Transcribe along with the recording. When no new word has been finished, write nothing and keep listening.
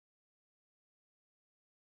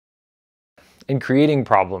in creating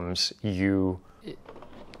problems, you're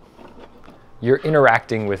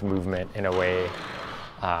interacting with movement in a way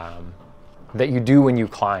that you do when you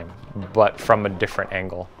climb, but from a different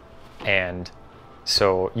angle. And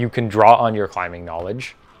so you can draw on your climbing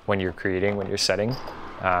knowledge when you're creating, when you're setting,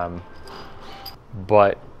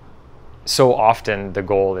 but so often the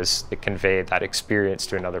goal is to convey that experience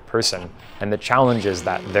to another person, and the challenge is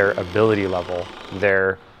that their ability level,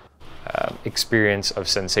 their experience of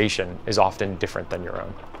sensation is often different than your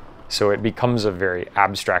own. So it becomes a very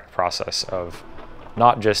abstract process of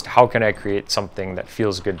not just how can I create something that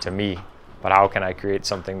feels good to me, but how can I create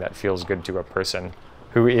something that feels good to a person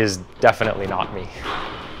who is definitely not me.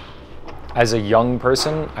 As a young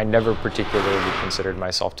person, I never particularly considered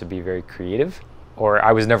myself to be very creative, or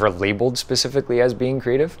I was never labeled specifically as being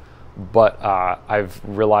creative, but I've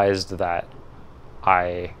realized that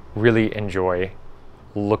I really enjoy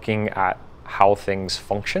looking at how things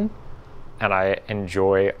function, and I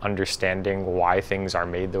enjoy understanding why things are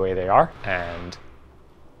made the way they are, and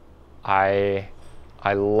I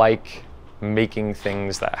like making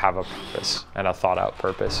things that have a purpose and a thought out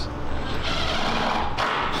purpose.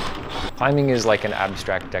 Climbing is like an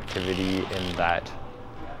abstract activity in that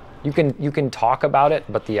you can talk about it,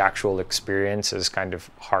 but the actual experience is kind of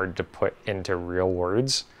hard to put into real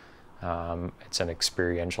words. It's an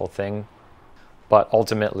experiential thing, but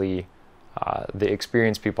ultimately the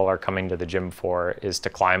experience people are coming to the gym for is to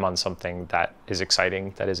climb on something that is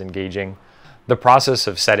exciting, that is engaging. The process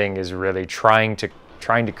of setting is really trying to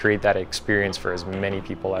create that experience for as many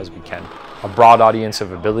people as we can. A broad audience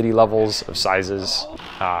of ability levels, of sizes.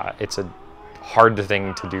 It's a hard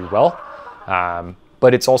thing to do well,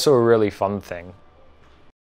 but it's also a really fun thing.